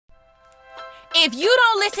If you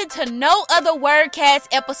don't listen to no other Wordcast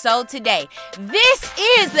episode today, this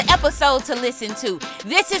is the episode to listen to.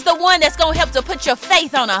 This is the one that's going to help to put your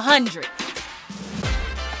faith on 100.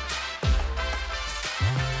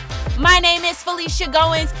 My name is Felicia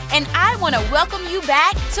Goins, and I want to welcome you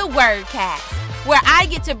back to Wordcast, where I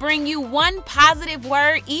get to bring you one positive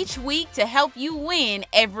word each week to help you win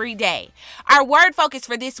every day. Our word focus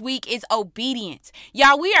for this week is obedience.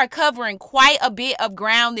 Y'all, we are covering quite a bit of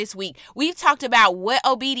ground this week. We've talked about what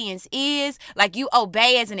obedience is, like you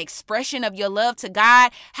obey as an expression of your love to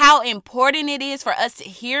God, how important it is for us to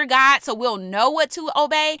hear God so we'll know what to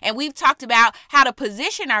obey, and we've talked about how to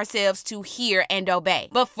position ourselves to hear and obey.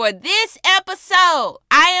 But for this episode,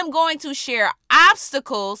 I am going to share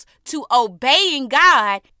obstacles to obeying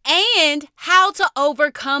God and how to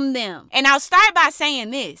overcome them. And I'll start by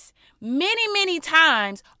saying this. Many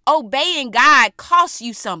times, obeying God costs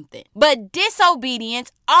you something, but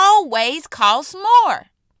disobedience always costs more.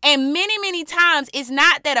 And many times, it's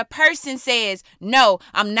not that a person says, no,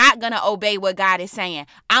 I'm not going to obey what God is saying.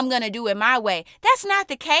 I'm going to do it my way. That's not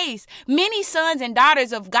the case. Many sons and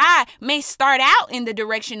daughters of God may start out in the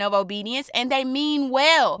direction of obedience and they mean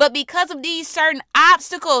well. But because of these certain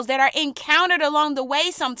obstacles that are encountered along the way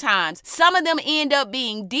sometimes, some of them end up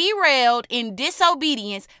being derailed in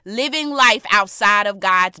disobedience, living life outside of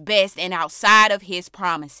God's best and outside of His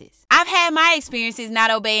promises. I've had my experiences not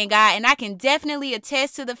obeying God, and I can definitely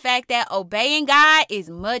attest to the fact that obeying God is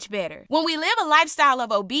much better. When we live a lifestyle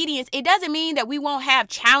of obedience, it doesn't mean that we won't have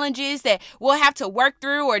challenges that we'll have to work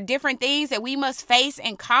through or different things that we must face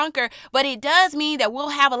and conquer, but it does mean that we'll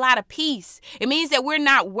have a lot of peace. It means that we're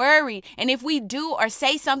not worried, and if we do or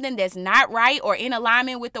say something that's not right or in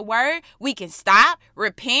alignment with the word, we can stop,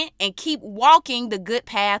 repent, and keep walking the good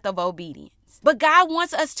path of obedience. But God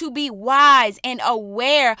wants us to be wise and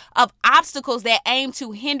aware of obstacles that aim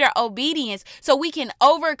to hinder obedience so we can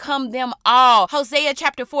overcome them all. Hosea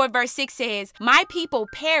chapter 4 verse 6 says, "My people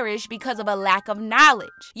perish because of a lack of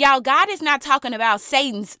knowledge." Y'all, God is not talking about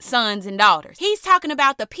Satan's sons and daughters. He's talking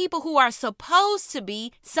about the people who are supposed to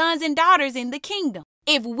be sons and daughters in the kingdom.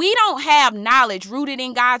 If we don't have knowledge rooted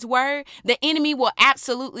in God's word, the enemy will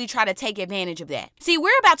absolutely try to take advantage of that. See,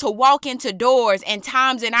 we're about to walk into doors and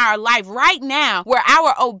times in our life right now where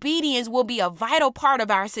our obedience will be a vital part of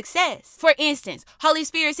our success. For instance, Holy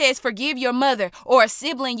Spirit says, forgive your mother or a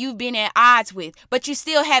sibling you've been at odds with, but you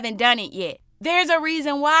still haven't done it yet. There's a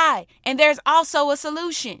reason why, and there's also a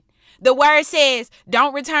solution. The word says,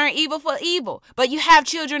 don't return evil for evil, but you have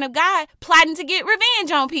children of God plotting to get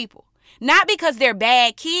revenge on people. Not because they're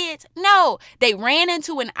bad kids. No, they ran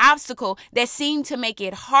into an obstacle that seemed to make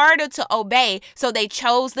it harder to obey, so they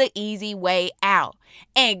chose the easy way out.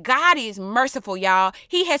 And God is merciful, y'all.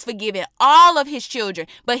 He has forgiven all of His children,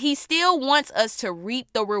 but He still wants us to reap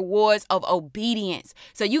the rewards of obedience.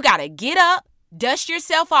 So you got to get up, dust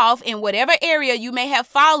yourself off in whatever area you may have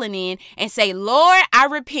fallen in, and say, Lord, I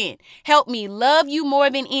repent. Help me love you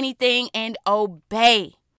more than anything and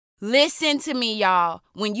obey. Listen to me, y'all.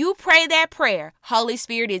 When you pray that prayer, Holy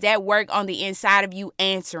Spirit is at work on the inside of you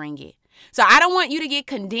answering it. So I don't want you to get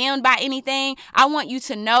condemned by anything. I want you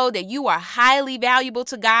to know that you are highly valuable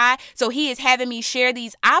to God. So He is having me share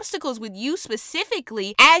these obstacles with you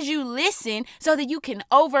specifically as you listen so that you can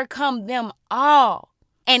overcome them all.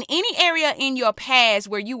 And any area in your past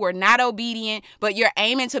where you were not obedient, but you're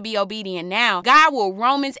aiming to be obedient now, God will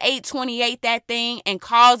Romans 8:28 that thing and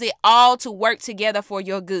cause it all to work together for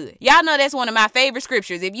your good. Y'all know that's one of my favorite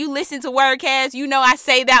scriptures. If you listen to Wordcast, you know I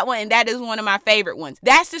say that one, and that is one of my favorite ones.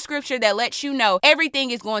 That's the scripture that lets you know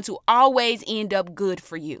everything is going to always end up good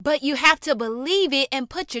for you. But you have to believe it and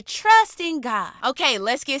put your trust in God. Okay,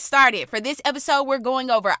 let's get started. For this episode, we're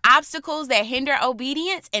going over obstacles that hinder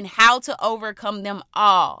obedience and how to overcome them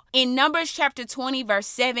all. In Numbers chapter 20, verse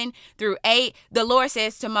 7 through 8, the Lord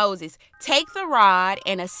says to Moses, "Take the rod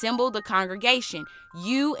and assemble the congregation,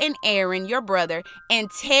 you and Aaron, your brother,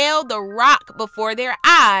 and tell the rock before their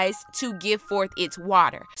eyes to give forth its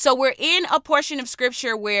water." So we're in a portion of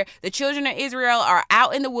scripture where the children of Israel are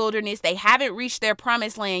out in the wilderness. They haven't reached their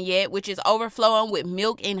promised land yet, which is overflowing with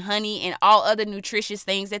milk and honey and all other nutritious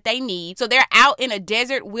things that they need. So they're out in a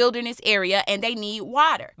desert wilderness area and they need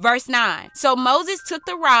water. Verse 9. So Moses took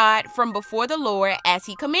the rod from before the Lord as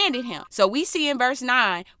he commanded him. So we see in verse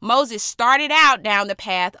 9, Moses started out down the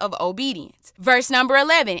path of obedience. Verse number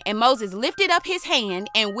 11, and Moses lifted up his hand,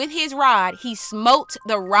 and with his rod he smote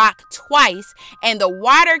the rock twice, and the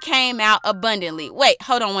water came out abundantly. Wait,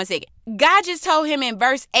 hold on one second. God just told him in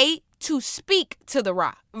verse 8 to speak to the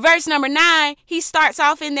rock. Verse number 9, he starts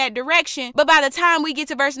off in that direction. But by the time we get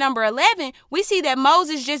to verse number 11, we see that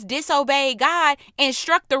Moses just disobeyed God and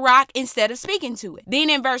struck the rock instead of speaking to it. Then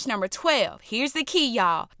in verse number 12, here's the key,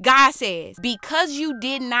 y'all. God says, because you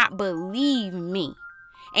did not believe me,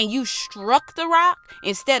 and you struck the rock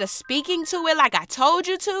instead of speaking to it like I told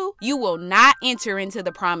you to, you will not enter into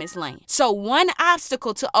the promised land. So one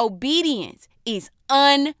obstacle to obedience is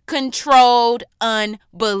uncontrolled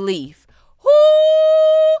unbelief.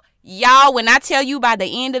 Y'all, when I tell you by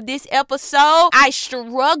the end of this episode, I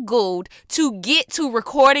struggled to get to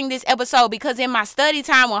recording this episode because in my study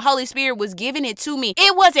time when Holy Spirit was giving it to me,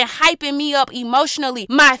 it wasn't hyping me up emotionally.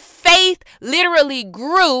 My faith literally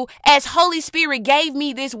grew as Holy Spirit gave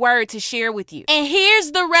me this word to share with you. And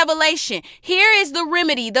here's the revelation. Here is the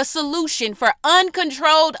remedy, the solution for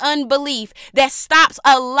uncontrolled unbelief that stops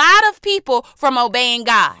a lot of people from obeying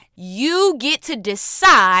God. You get to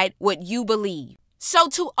decide what you believe. So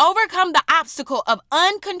to overcome the obstacle of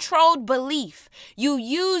uncontrolled belief, you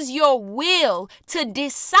use your will to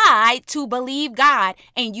decide to believe God,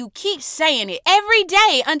 and you keep saying it every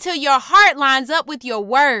day until your heart lines up with your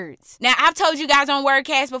words. Now, I've told you guys on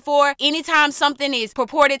Wordcast before, anytime something is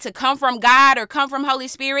purported to come from God or come from Holy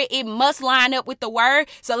Spirit, it must line up with the word.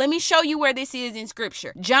 So let me show you where this is in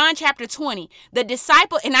scripture. John chapter 20, the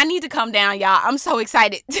disciple, and I need to come down, y'all. I'm so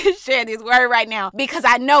excited to share this word right now because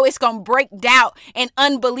I know it's going to break doubt and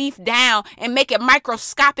unbelief down and make it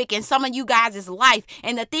microscopic in some of you guys' life.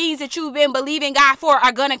 And the things that you've been believing God for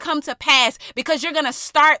are going to come to pass because you're going to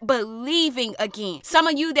start believing again. Some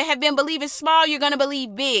of you that have been believing small, you're going to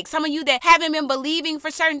believe big. Some of you that haven't been believing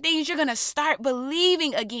for certain things, you're going to start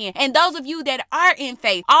believing again. And those of you that are in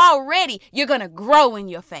faith already, you're going to grow in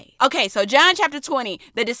your faith. Okay, so John chapter 20,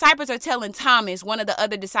 the disciples are telling Thomas, one of the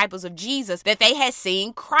other disciples of Jesus, that they had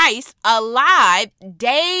seen Christ alive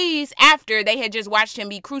days after they had just watched him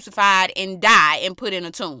be crucified and die and put in a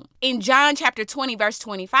tomb. In John chapter 20, verse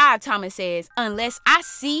 25, Thomas says, unless I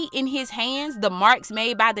see in his hands the marks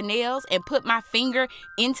made by the nails and put my finger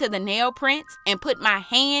into the nail prints and put my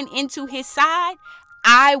hand into his side,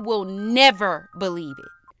 I will never believe it.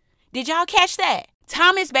 Did y'all catch that?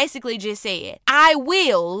 Thomas basically just said, I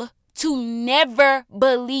will to never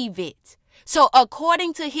believe it. So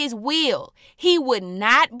according to his will, he would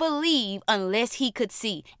not believe unless he could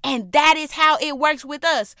see. And that is how it works with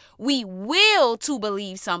us. We will to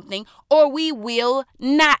believe something or we will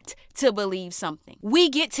not to believe something. We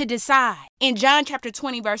get to decide. In John chapter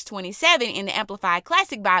 20, verse 27 in the Amplified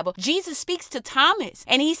Classic Bible, Jesus speaks to Thomas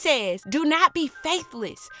and he says, do not be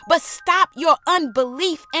faithless, but stop your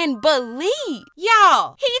unbelief and believe.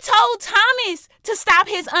 Y'all, he told Thomas to stop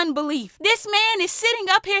his unbelief. This man is sitting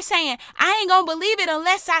up here saying, I ain't gonna believe it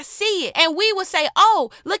unless I see it. And we would say, oh,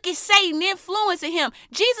 look at Satan influencing him.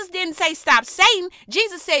 Jesus didn't say stop Satan.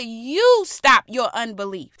 Jesus said you stop your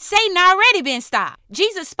unbelief. Satan already been stopped.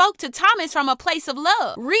 Jesus spoke to Thomas from a place of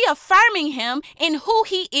love, reaffirming him in who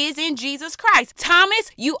he is in Jesus Christ.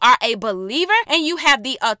 Thomas, you are a believer and you have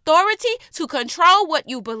the authority to control what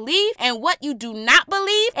you believe and what you do not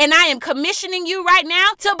believe. And I am commissioning you right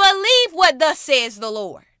now to believe what thus says the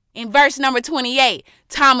Lord. In verse number 28,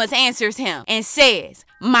 Thomas answers him and says,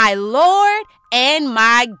 my Lord and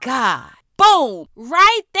my God. Boom,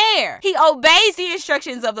 right there. He obeys the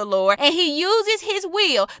instructions of the Lord and he uses his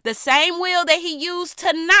will, the same will that he used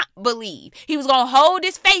to not believe. He was going to hold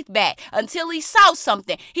his faith back until he saw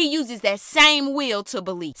something. He uses that same will to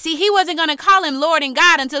believe. See, he wasn't going to call him Lord and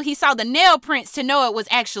God until he saw the nail prints to know it was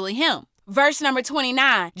actually him. Verse number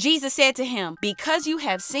 29, Jesus said to him, because you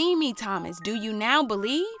have seen me, Thomas, do you now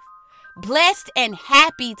believe? Blessed and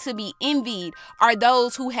happy to be envied are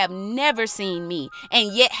those who have never seen me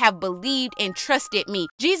and yet have believed and trusted me.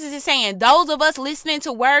 Jesus is saying those of us listening to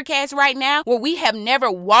Wordcast right now, where we have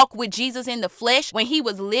never walked with Jesus in the flesh when he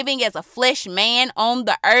was living as a flesh man on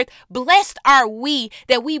the earth, blessed are we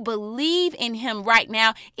that we believe in him right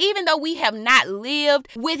now, even though we have not lived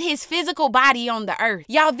with his physical body on the earth.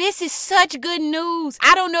 Y'all, this is such good news.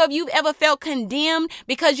 I don't know if you've ever felt condemned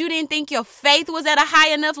because you didn't think your faith was at a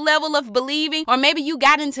high enough level of believing, or maybe you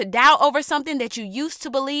got into doubt over something that you used to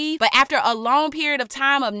believe, but after a long period of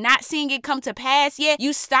time of not seeing it come to pass yet,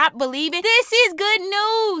 you stopped believing. This is good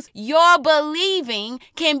news. Your believing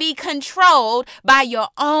can be controlled by your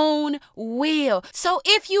own will. So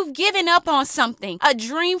if you've given up on something, a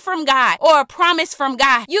dream from God or a promise from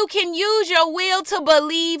God, you can use your will to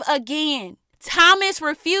believe again. Thomas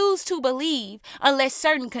refused to believe unless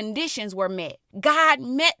certain conditions were met. God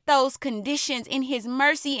met those conditions in his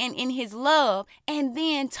mercy and in his love, and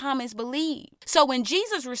then Thomas believed. So when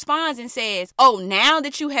Jesus responds and says, "Oh, now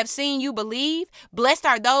that you have seen, you believe. Blessed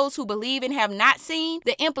are those who believe and have not seen,"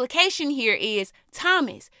 the implication here is,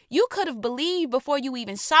 Thomas, you could have believed before you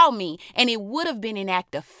even saw me, and it would have been an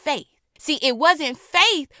act of faith. See, it wasn't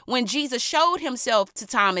faith when Jesus showed himself to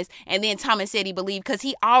Thomas and then Thomas said he believed, because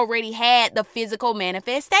he already had the physical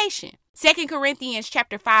manifestation. 2 Corinthians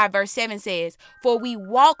chapter 5 verse 7 says, "For we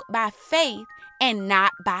walk by faith and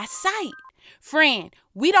not by sight." Friend,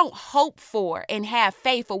 we don't hope for and have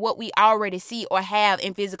faith for what we already see or have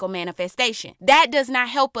in physical manifestation. That does not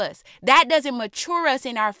help us. That doesn't mature us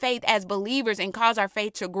in our faith as believers and cause our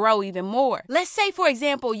faith to grow even more. Let's say, for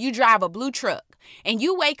example, you drive a blue truck and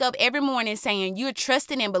you wake up every morning saying you're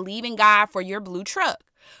trusting and believing God for your blue truck.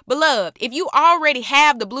 Beloved, if you already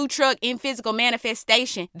have the blue truck in physical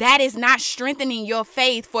manifestation, that is not strengthening your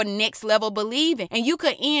faith for next level believing. And you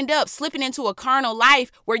could end up slipping into a carnal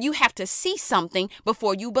life where you have to see something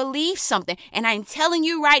before you believe something. And I'm telling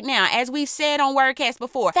you right now, as we've said on Wordcast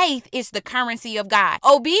before, faith is the currency of God.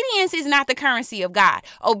 Obedience is not the currency of God.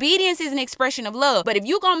 Obedience is an expression of love. But if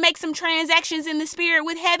you're going to make some transactions in the spirit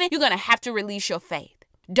with heaven, you're going to have to release your faith.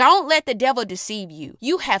 Don't let the devil deceive you.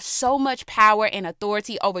 You have so much power and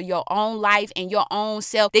authority over your own life and your own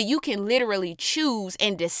self that you can literally choose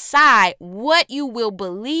and decide what you will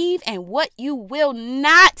believe and what you will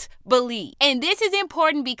not believe. And this is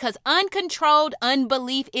important because uncontrolled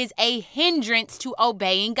unbelief is a hindrance to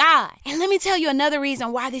obeying God. And let me tell you another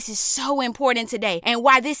reason why this is so important today and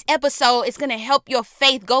why this episode is going to help your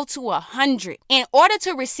faith go to 100. In order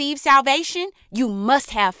to receive salvation, you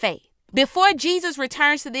must have faith. Before Jesus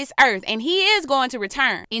returns to this earth, and he is going to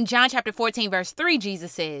return, in John chapter 14, verse 3,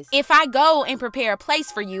 Jesus says, "If I go and prepare a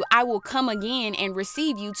place for you, I will come again and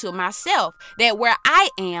receive you to myself, that where I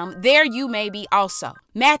am, there you may be also."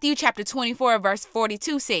 Matthew chapter 24, verse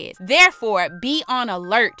 42 says, "Therefore, be on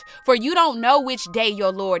alert, for you don't know which day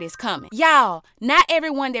your Lord is coming." Y'all, not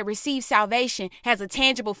everyone that receives salvation has a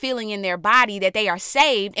tangible feeling in their body that they are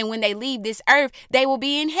saved, and when they leave this earth, they will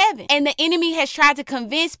be in heaven. And the enemy has tried to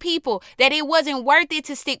convince people that it wasn't worth it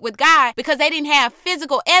to stick with God because they didn't have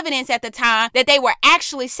physical evidence at the time that they were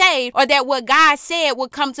actually saved, or that what God said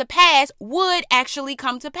would come to pass would actually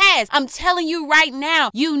come to pass. I'm telling you right now,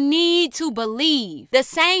 you need to believe. The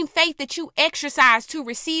same faith that you exercise to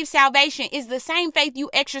receive salvation is the same faith you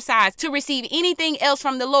exercise to receive anything else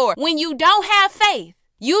from the Lord. When you don't have faith,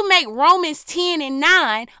 you make Romans 10 and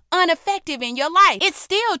 9 ineffective in your life. It's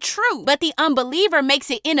still true, but the unbeliever makes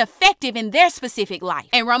it ineffective in their specific life.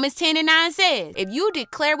 And Romans 10 and 9 says, "If you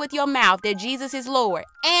declare with your mouth that Jesus is Lord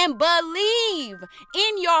and believe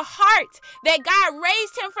in your heart that God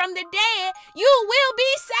raised him from the dead, you will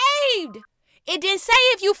be saved." It didn't say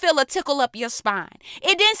if you feel a tickle up your spine.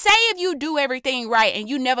 It didn't say if you do everything right and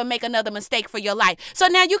you never make another mistake for your life. So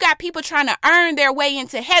now you got people trying to earn their way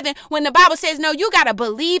into heaven when the Bible says, no, you got to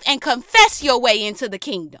believe and confess your way into the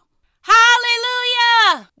kingdom.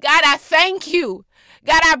 Hallelujah. God, I thank you.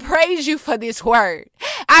 God, I praise you for this word.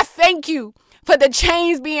 I thank you for the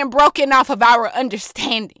chains being broken off of our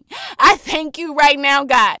understanding. I thank you right now,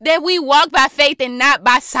 God, that we walk by faith and not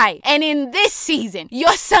by sight. And in this season,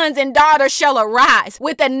 your sons and daughters shall arise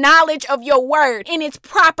with the knowledge of your word in its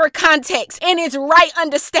proper context, in its right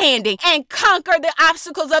understanding, and conquer the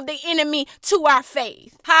obstacles of the enemy to our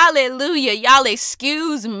faith. Hallelujah. Y'all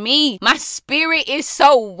excuse me. My spirit is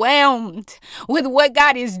so whelmed with what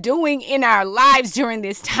God is doing in our lives during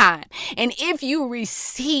this time. And if you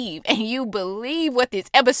receive and you believe what this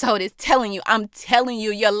episode is telling you, I'm telling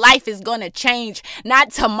you, your life is going to change.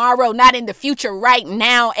 Not tomorrow, not in the future, right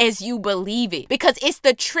now as you believe it. Because it's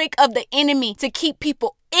the trick of the enemy to keep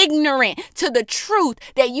people ignorant to the truth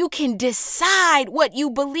that you can decide what you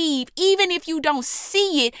believe, even if you don't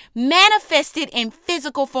see it manifested in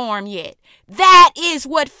physical form yet. That is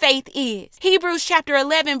what faith is. Hebrews chapter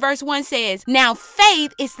 11 verse 1 says, "Now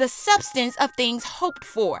faith is the substance of things hoped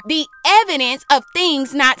for, the evidence of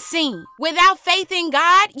things not seen." Without faith in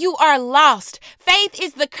God, you are lost. Faith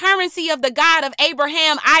is the currency of the God of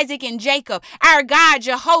Abraham, Isaac, and Jacob, our God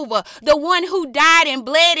Jehovah, the one who died and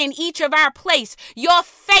bled in each of our place. Your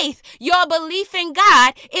faith, your belief in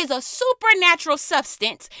God is a supernatural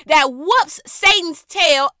substance that whoops Satan's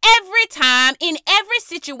tail every time in every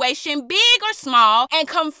situation, big or small, and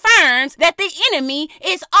confirms that the enemy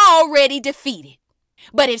is already defeated.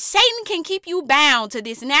 But if Satan can keep you bound to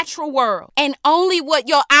this natural world and only what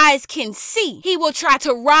your eyes can see, he will try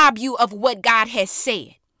to rob you of what God has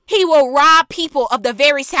said. He will rob people of the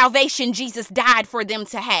very salvation Jesus died for them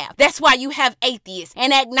to have. That's why you have atheists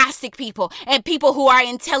and agnostic people and people who are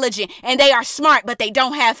intelligent and they are smart, but they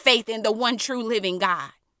don't have faith in the one true living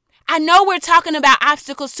God. I know we're talking about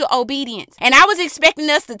obstacles to obedience, and I was expecting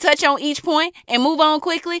us to touch on each point and move on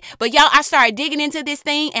quickly, but y'all, I started digging into this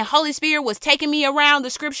thing and Holy Spirit was taking me around the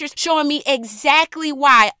scriptures, showing me exactly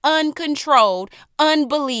why uncontrolled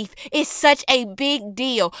unbelief is such a big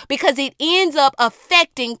deal, because it ends up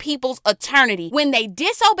affecting people's eternity when they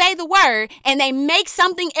disobey the word and they make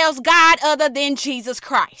something else God other than Jesus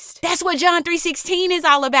Christ. That's what John 3:16 is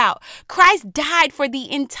all about. Christ died for the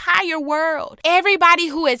entire world. Everybody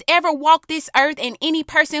who has ever walked this earth and any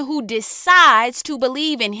person who decides to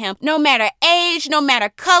believe in him, no matter age, no matter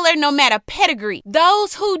color, no matter pedigree,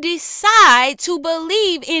 those who decide to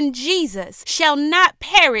believe in Jesus shall not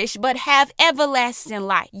perish but have everlasting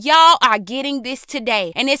life. Y'all are getting this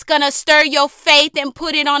today, and it's gonna stir your faith and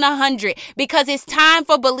put it on 100, because it's time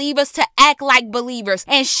for believers to act like believers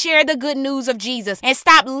and share the good news of Jesus and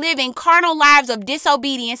stop living carnal lives of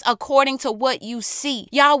disobedience according to what you see.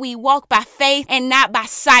 Y'all, we walk by faith and not by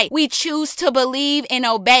sight. We choose to believe and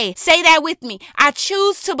obey. Say that with me. I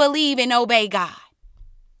choose to believe and obey God.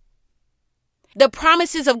 The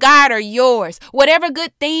promises of God are yours. Whatever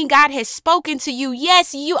good thing God has spoken to you,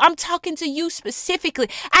 yes, I'm talking to you specifically.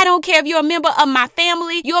 I don't care if you're a member of my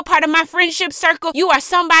family, you're a part of my friendship circle, you are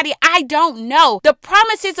somebody I don't know. The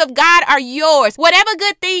promises of God are yours. Whatever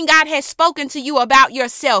good thing God has spoken to you about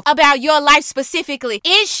yourself, about your life specifically,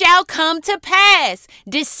 it shall come to pass.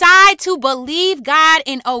 Decide to believe God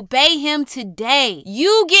and obey him today.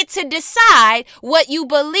 You get to decide what you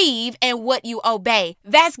believe and what you obey.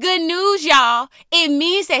 That's good news, y'all. It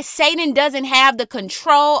means that Satan doesn't have the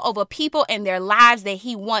control over people and their lives that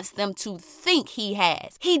he wants them to think he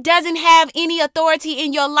has. He doesn't have any authority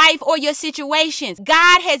in your life or your situations.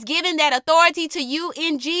 God has given that authority to you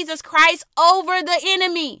in Jesus Christ over the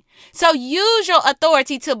enemy. So use your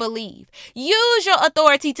authority to believe. Use your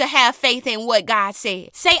authority to have faith in what God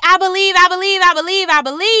said. Say, I believe, I believe, I believe, I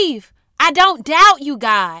believe. I don't doubt you,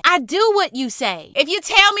 God. I do what you say. If you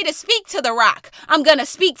tell me to speak to the rock, I'm going to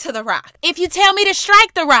speak to the rock. If you tell me to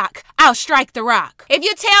strike the rock, I'll strike the rock. If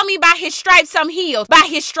you tell me by his stripes I'm healed, by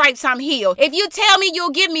his stripes I'm healed. If you tell me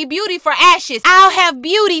you'll give me beauty for ashes, I'll have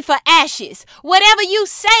beauty for ashes. Whatever you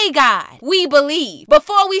say, God, we believe.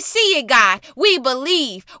 Before we see it, God, we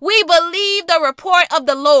believe. We believe the report of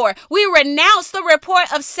the Lord. We renounce the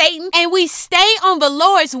report of Satan and we stay on the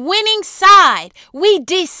Lord's winning side. We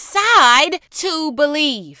decide to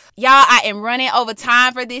believe. Y'all, I am running over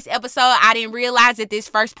time for this episode. I didn't realize that this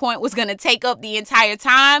first point was going to take up the entire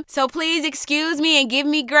time. So please excuse me and give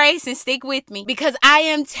me grace and stick with me, because I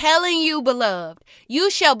am telling you, beloved, you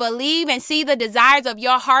shall believe and see the desires of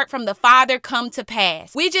your heart from the Father come to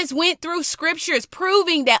pass. We just went through scriptures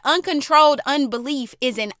proving that uncontrolled unbelief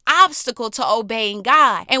is an obstacle to obeying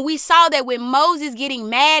God. And we saw that with Moses getting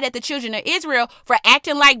mad at the children of Israel for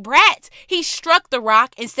acting like brats, he struck the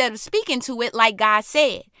rock instead of speaking to it like God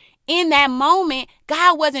said. In that moment,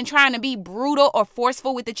 God wasn't trying to be brutal or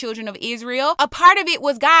forceful with the children of Israel. A part of it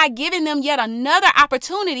was God giving them yet another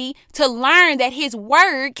opportunity to learn that his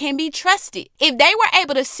word can be trusted. If they were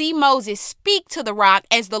able to see Moses speak to the rock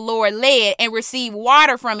as the Lord led and receive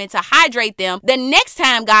water from it to hydrate them, the next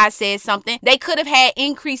time God said something, they could have had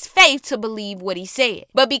increased faith to believe what he said.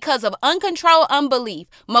 But because of uncontrolled unbelief,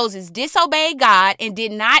 Moses disobeyed God and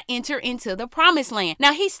did not enter into the promised land.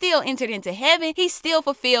 Now, he still entered into heaven. He still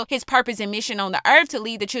fulfilled his purpose and mission on the earth to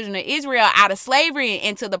lead the children of Israel out of slavery and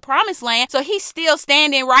into the promised land. So he's still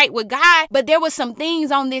standing right with God. But there was some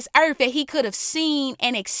things on this earth that he could have seen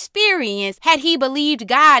and experienced had he believed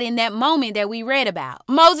God in that moment that we read about.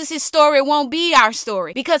 Moses' story won't be our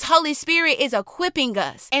story, because Holy Spirit is equipping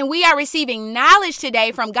us and we are receiving knowledge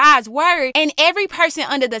today from God's word. And every person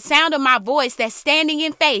under the sound of my voice that's standing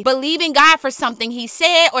in faith, believing God for something he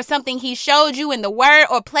said or something he showed you in the word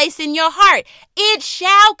or placed in your heart, it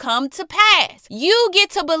shall come to pass. You get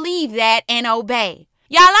to believe that and obey.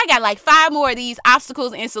 Y'all, I got like 5 more of these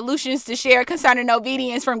obstacles and solutions to share concerning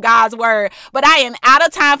obedience from God's word. But I am out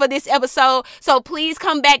of time for this episode. So please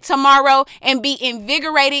come back tomorrow and be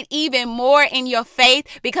invigorated even more in your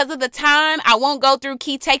faith. Because of the time, I won't go through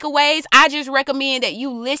key takeaways. I just recommend that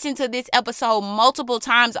you listen to this episode multiple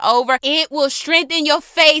times over. It will strengthen your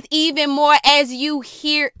faith even more as you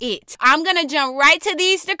hear it. I'm going to jump right to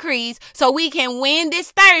these decrees so we can win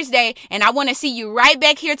this Thursday. And I want to see you right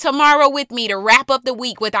back here tomorrow with me to wrap up the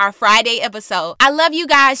week with our Friday episode. I love you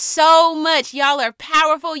guys so much. Y'all are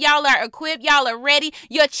powerful. Y'all are equipped. Y'all are ready.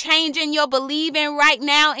 You're changing. You're believing right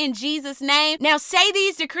now in Jesus' name. Now say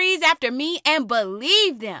these decrees after me and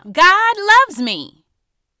believe them. God loves me.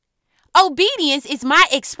 Obedience is my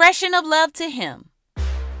expression of love to Him.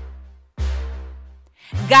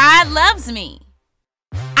 God loves me.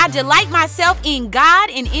 I delight myself in God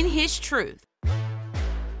and in His truth.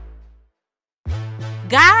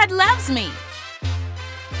 God loves me.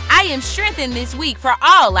 I am strengthened this week for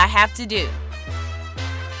all I have to do.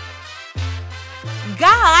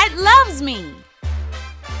 God loves me.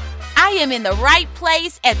 I am in the right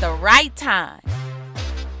place at the right time.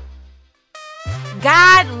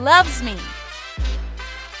 God loves me.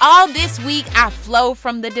 All this week I flow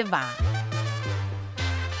from the divine.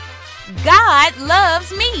 God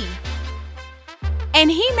loves me.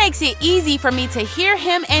 And He makes it easy for me to hear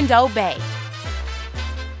Him and obey.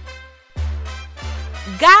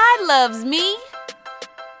 God loves me.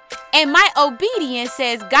 And my obedience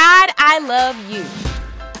says, God, I love you.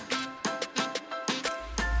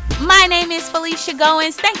 My name is Felicia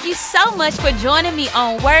Goins. Thank you so much for joining me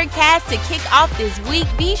on Wordcast to kick off this week.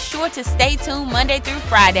 Be sure to stay tuned Monday through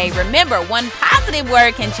Friday. Remember, one positive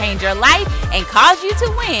word can change your life and cause you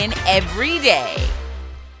to win every day.